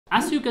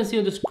As you can see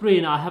on the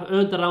screen, I have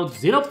earned around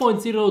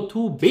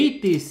 0.02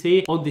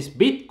 BTC on this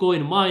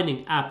Bitcoin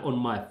mining app on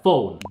my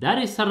phone. That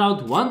is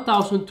around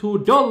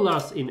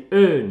 $1,002 in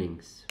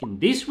earnings. In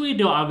this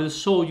video, I will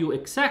show you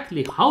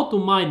exactly how to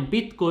mine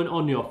Bitcoin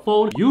on your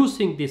phone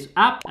using this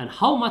app and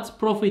how much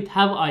profit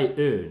have I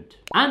earned.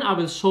 And I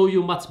will show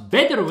you much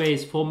better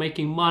ways for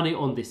making money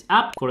on this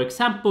app. For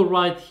example,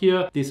 right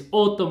here, this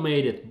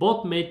automated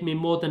bot made me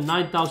more than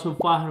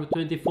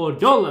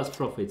 $9,524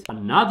 profits.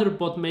 Another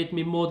bot made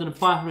me more than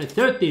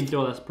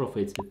 $513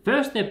 profits. The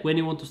first step when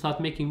you want to start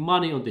making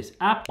money on this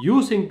app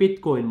using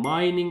Bitcoin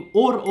mining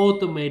or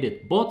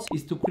automated bots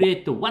is to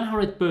create the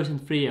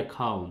 100% free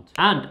account.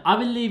 And I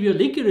will leave you a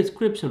link in the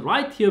description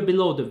right here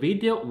below the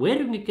video where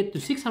you can get the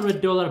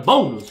 $600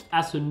 bonus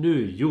as a new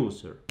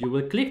user. You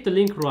will click the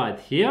link right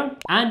here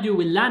and you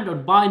will land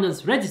on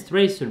Binance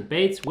registration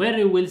page where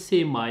you will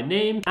see my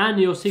name and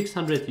your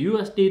 600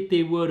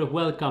 USDT word of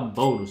welcome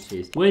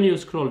bonuses. When you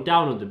scroll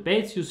down on the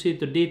page, you see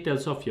the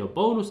details of your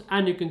bonus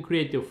and you can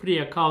create your free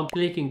account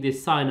clicking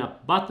this sign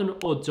up button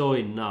or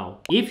join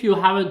now. If you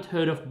haven't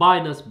heard of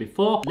Binance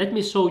before, let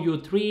me show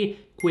you 3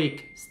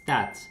 quick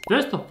stats.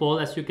 First of all,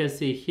 as you can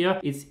see here,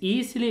 it's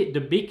easily the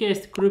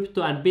biggest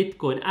crypto and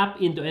Bitcoin app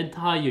in the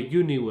entire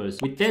universe,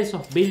 with tens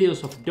of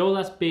billions of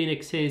dollars being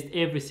exchanged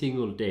every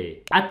single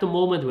day. At the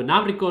moment when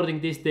I'm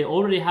recording this, they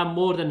already have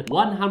more than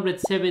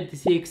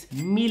 176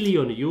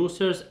 million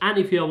users, and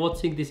if you are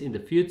watching this in the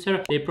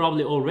future, they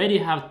probably already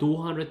have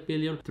 200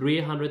 million,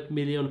 300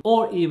 million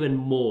or even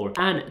more.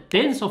 And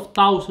tens of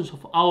thousands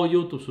of our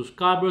YouTube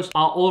subscribers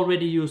are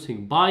already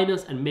using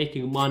Binance and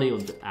making money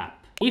on the app.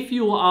 If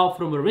you are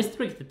from a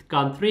restricted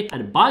country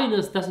and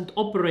Binance doesn't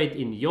operate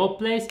in your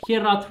place,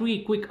 here are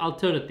 3 quick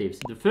alternatives.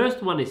 The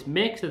first one is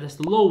MEX, that has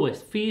the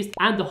lowest fees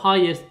and the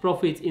highest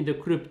profits in the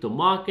crypto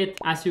market.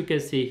 As you can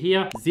see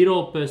here,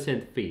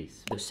 0%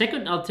 fees. The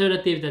second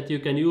alternative that you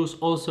can use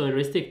also in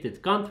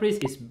restricted countries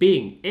is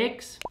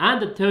BingX.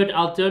 And the third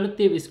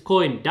alternative is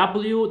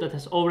CoinW, that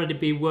has already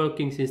been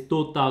working since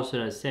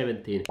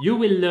 2017. You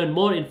will learn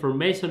more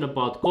information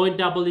about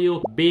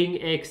CoinW,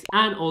 BingX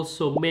and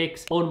also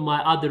MEX on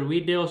my other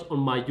videos on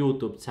my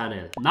YouTube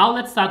channel. Now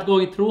let's start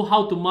going through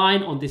how to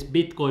mine on this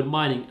Bitcoin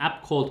mining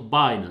app called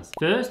Binance.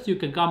 First, you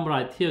can come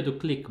right here to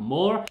click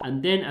more,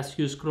 and then as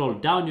you scroll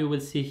down you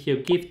will see here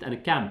gift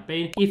and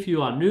campaign. If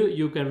you are new,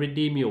 you can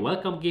redeem your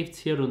welcome gifts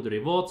here on the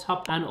rewards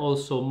hub and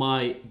also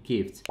my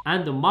gifts.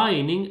 And the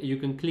mining, you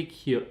can click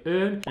here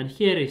earn, and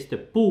here is the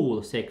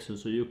pool section,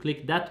 so you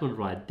click that one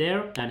right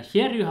there. And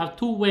here you have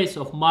 2 ways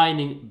of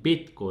mining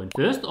Bitcoin.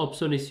 First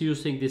option is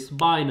using this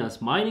Binance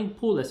mining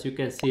pool. As you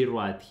can see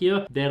right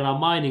here, there are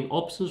mining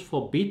options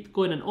for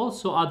Bitcoin and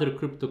also other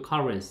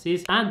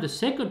cryptocurrencies. And the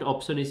second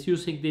option is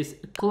using this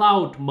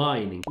cloud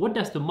mining. What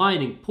does the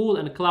mining pool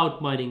and cloud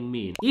mining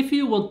mean? If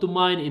you want to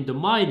mine in the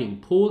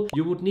mining pool,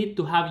 you would need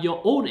to have your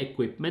own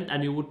equipment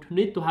and you would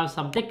need to have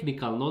some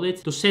technical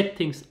knowledge to set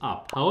things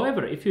up.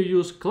 However, if you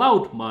use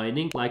cloud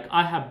mining like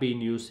I have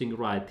been using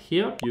right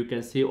here, you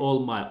can see all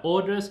my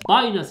orders.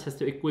 Binance has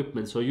the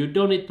equipment, so you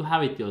don't need to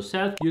have it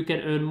yourself. You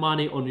can earn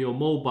money on your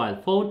mobile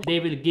phone.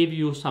 They will give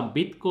you some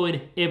Bitcoin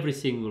every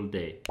single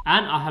day.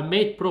 And I have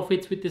made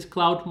profits with this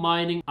cloud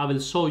mining. I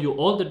will show you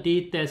all the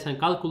details and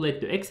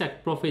calculate the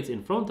exact profits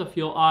in front of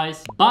your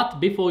eyes. But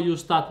before you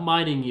start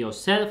mining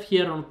yourself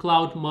here on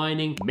cloud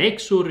mining,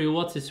 make sure you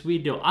watch this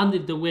video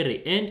until the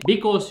very end,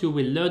 because you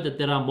will learn that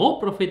there are more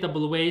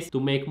profitable ways to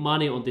make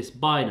money on this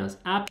Binance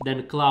app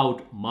than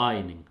cloud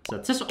mining.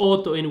 Such as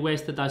auto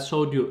invest that I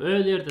showed you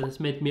earlier, that has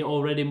made me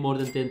already more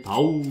than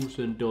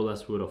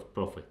 $10,000 worth of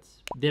profits.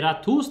 There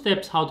are 2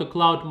 steps how the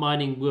cloud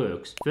mining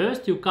works.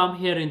 First, you come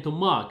here into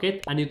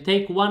market and you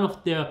take one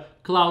of the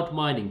cloud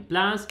mining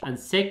plans, and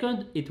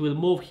second, it will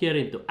move here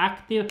into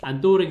active,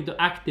 and during the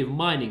active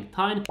mining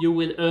time you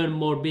will earn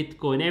more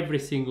Bitcoin every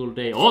single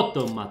day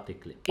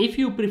automatically. If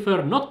you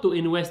prefer not to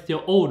invest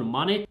your own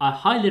money, I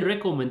highly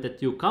recommend that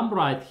you come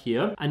right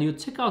here and you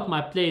check out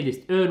my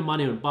playlist Earn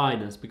Money on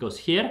Binance, because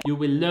here you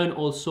will learn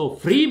also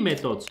free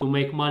methods to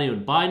make money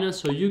on Binance,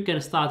 so you can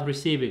start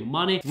receiving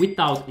money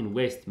without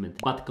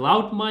investment. But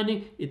cloud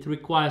mining, it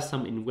requires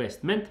some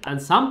investment,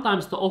 and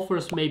sometimes the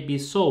offers may be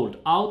sold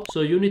out,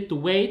 so you need to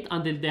wait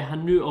until they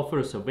have new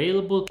offers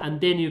available and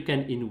then you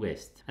can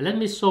invest. And let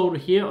me show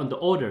here on the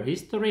order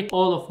history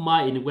all of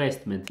my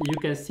investment. You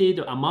can see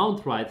the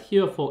amount right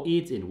here for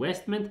each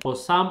investment. For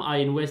some I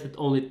invested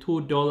only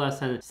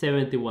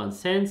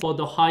 $2.71. For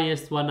the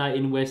highest one I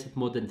invested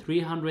more than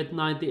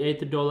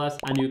 $398,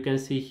 and you can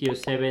see here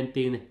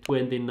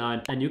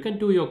 $17.29, and you can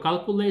do your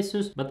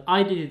calculations, but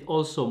I did it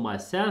also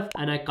myself,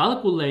 and I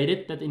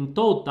calculated that in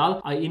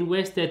total I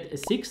invested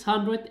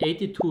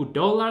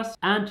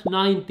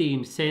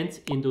 $682.19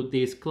 into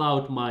these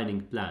cloud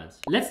mining plans.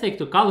 Let's take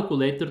the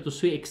calculator to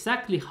see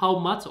exactly how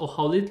much or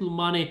how little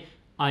money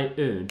I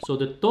earned. So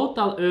the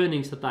total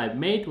earnings that I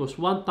made was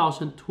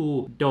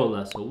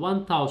 $1,002. So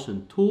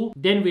 1,002.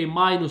 Then we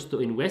minus the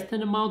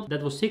invested amount,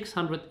 that was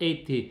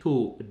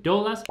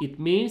 $682. It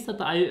means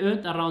that I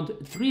earned around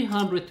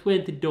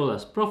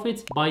 $320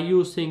 profits by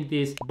using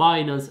this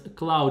Binance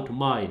Cloud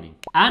Mining.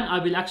 And I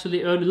will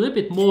actually earn a little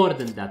bit more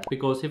than that,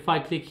 because if I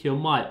click here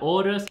my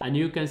orders, and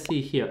you can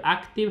see here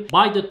active,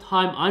 by the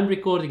time I'm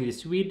recording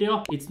this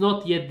video, it's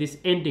not yet this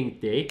ending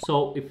day.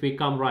 So if we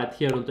come right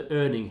here on the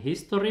earning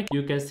history,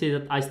 you can see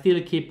that I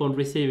still keep on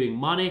receiving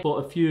money for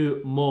a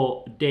few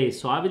more days.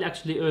 So I will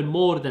actually earn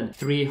more than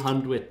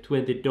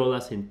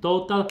 $320 in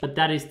total, but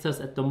that is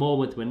just at the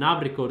moment when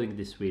I'm recording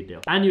this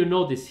video. And you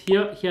notice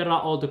here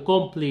are all the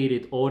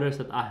completed orders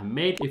that I have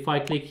made. If I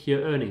click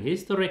here earning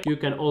history, you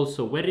can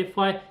also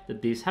verify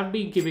that these have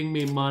been giving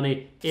me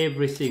money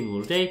every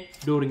single day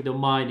during the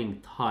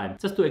mining time.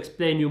 Just to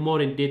explain you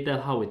more in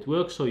detail how it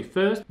works. So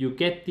first you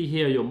get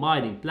here your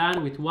mining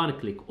plan with one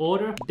click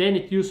order. Then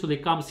it usually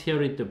comes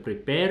here in the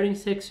preparing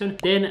section.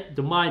 Then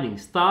the mining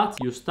starts.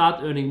 You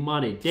start earning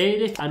money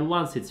daily, and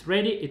once it's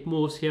ready, it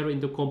moves here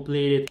into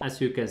completed,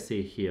 as you can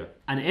see here.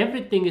 And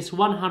everything is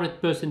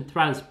 100%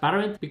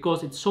 transparent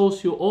because it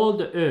shows you all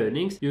the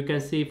earnings. You can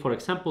see, for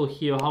example,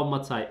 here how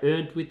much I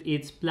earned with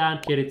each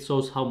plan. Here it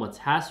shows how much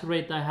hash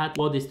rate I had,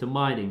 what is the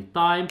mining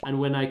time, and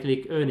when I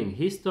click earning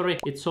history,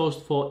 it shows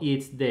for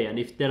each day. And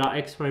if there are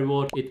extra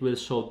rewards, it will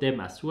show them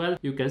as well.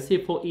 You can see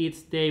for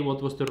each day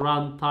what was the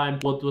run time,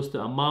 what was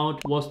the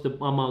amount, was the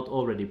amount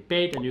already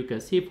paid, and you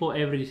can see for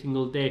every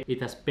single day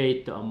it has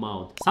paid the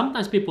amount.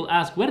 Sometimes people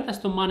ask, where does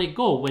the money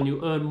go when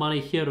you earn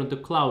money here on the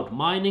cloud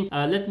mining?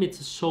 Let me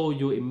just show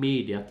you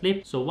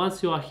immediately. So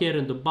once you are here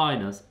in the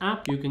Binance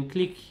app, you can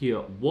click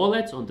here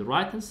wallets on the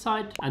right hand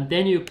side, and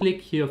then you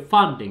click here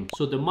funding.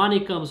 So the money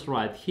comes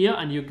right here,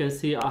 and you can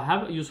see I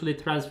have usually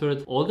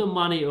transferred all the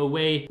money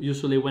away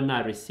usually when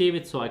I receive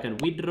it, so I can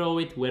withdraw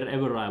it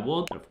wherever I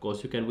want. Of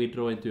course, you can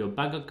withdraw into your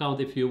bank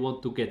account if you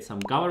want to get some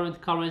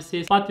government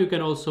currencies, but you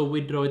can also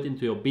withdraw it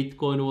into your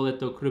Bitcoin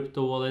wallet or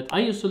crypto wallet. I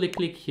usually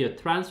click here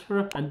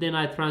transfer, and then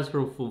I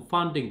transfer from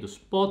funding to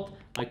spot.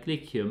 I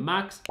click here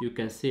max, you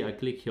can see I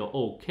click here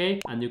OK,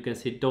 and you can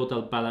see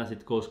total balance,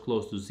 it goes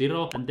close to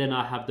zero, and then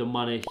I have the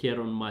money here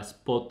on my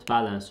spot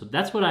balance. So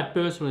that's what I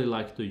personally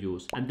like to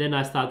use, and then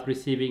I start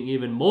receiving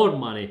even more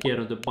money here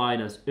on the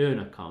Binance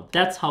Earn account.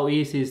 That's how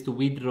easy it is to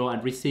withdraw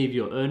and receive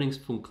your earnings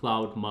from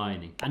cloud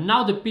mining. And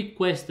now the big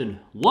question,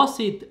 was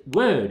it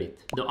worth it?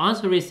 The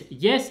answer is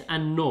yes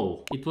and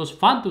no. It was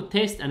fun to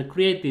test and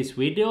create these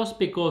videos,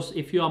 because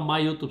if you are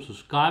my YouTube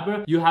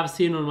subscriber, you have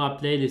seen on my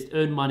playlist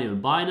Earn Money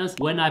on Binance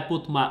when I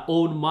put my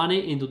own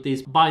money into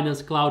these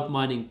Binance Cloud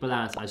Mining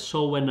plans. I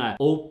show when I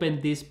open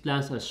these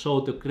plans, I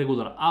show the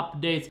regular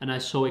updates, and I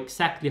show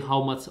exactly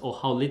how much or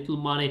how little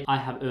money I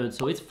have earned.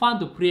 So it's fun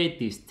to create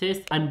these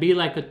tests and be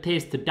like a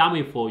test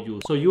dummy for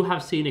you. So you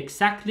have seen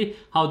exactly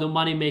how the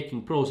money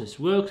making process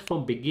works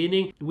from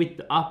beginning with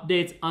the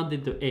updates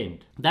until the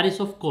end. That is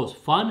of course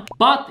fun,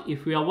 but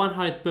if we are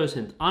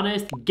 100%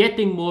 honest,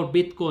 getting more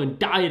Bitcoin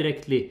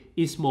directly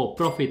is more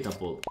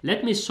profitable.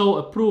 Let me show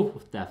a proof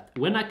of that.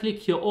 When I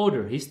click your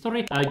order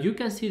history, you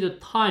can see the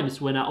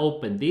times when I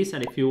open this,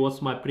 and if you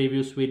watch my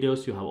previous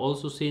videos, you have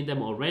also seen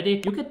them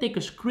already. You can take a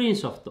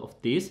screenshot of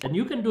this and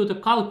you can do the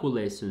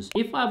calculations.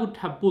 If I would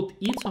have put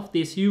each of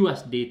these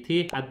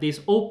USDT at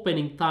these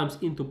opening times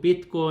into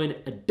Bitcoin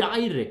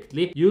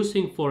directly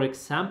using, for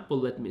example,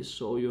 let me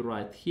show you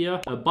right here,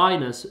 a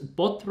Binance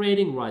bot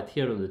trading right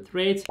here on the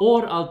trades,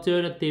 or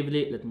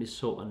alternatively, let me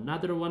show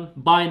another one,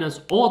 Binance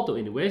Auto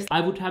Invest,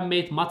 I would have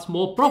made much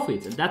more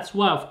profits. And that's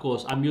why of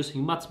course I'm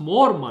using much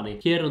more money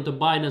here on the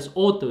Binance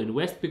Auto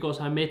Invest, because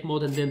I made more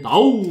than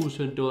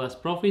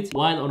 $10,000 profits,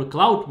 while on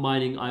cloud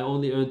mining I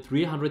only earned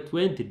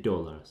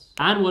 $320.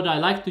 And what I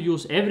like to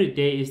use every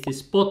day is this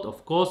spot.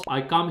 Of course,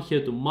 I come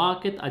here to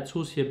market, I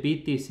choose here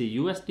BTC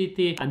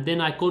USDT, and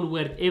then I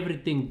convert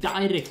everything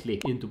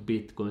directly into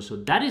Bitcoin. So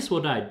that is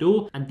what I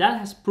do, and that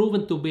has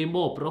proven to be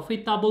more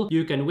profitable.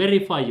 You can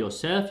verify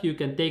yourself, you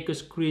can take a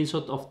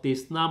screenshot of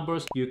these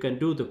numbers, you can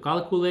do the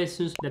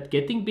calculations that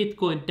getting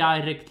Bitcoin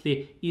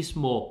directly is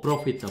more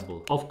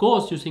profitable. Of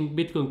course, using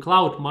Bitcoin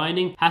cloud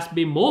mining has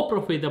been more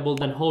profitable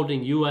than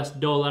holding US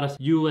dollars,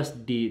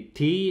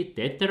 USDT,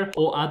 Tether,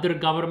 or other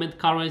government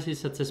currencies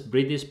such as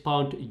British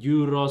pound,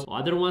 euros, or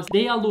other ones.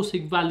 They are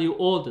losing value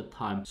all the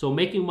time. So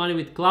making money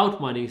with cloud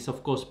mining is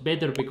of course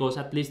better, because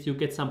at least you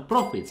get some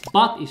profits,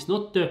 but it's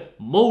not the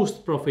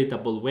most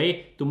profitable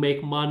way to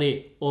make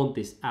money on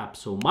this app.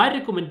 So my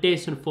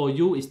recommendation for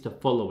you is the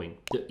following.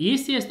 The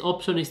easiest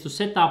option is to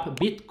set up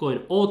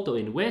Bitcoin Auto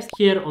Invest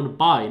here on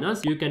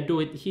Binance. You can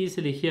do it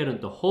easily here on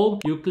the home.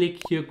 You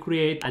click here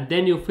create, and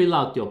then you fill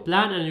out your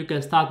plan, and you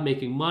can start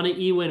making money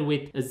even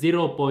with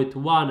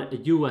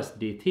 0.1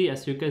 USDT,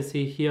 as you can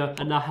see here,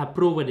 and I have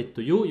proven it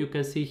to you. You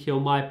can see here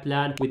my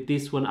plan. With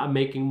this one I'm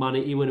making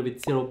money even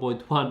with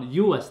 0.1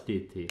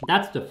 USDT.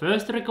 That's the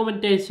first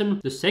recommendation.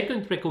 The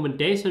second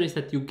recommendation is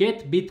that you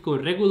get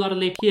Bitcoin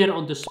regularly here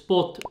on the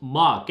spot spot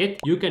market.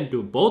 You can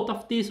do both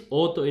of these,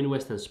 auto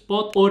invest and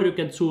spot, or you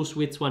can choose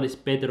which one is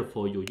better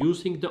for you,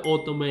 using the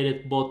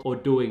automated bot or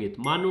doing it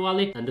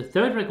manually. And the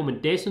third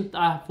recommendation that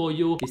I have for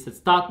you is to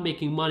start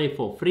making money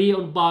for free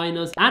on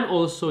Binance and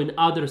also in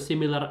other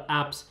similar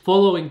apps,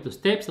 following the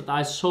steps that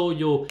I show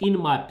you in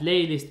my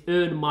playlist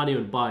Earn Money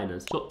on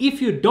Binance. So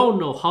if you don't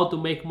know how to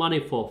make money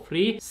for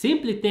free,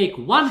 simply take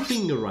one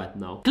finger right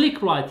now,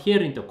 click right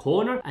here in the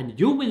corner, and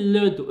you will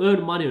learn to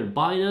earn money on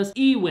Binance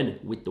even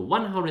with the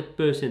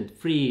 100%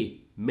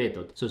 free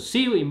method. So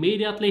see you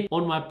immediately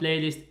on my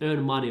playlist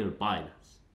Earn Money on Binance.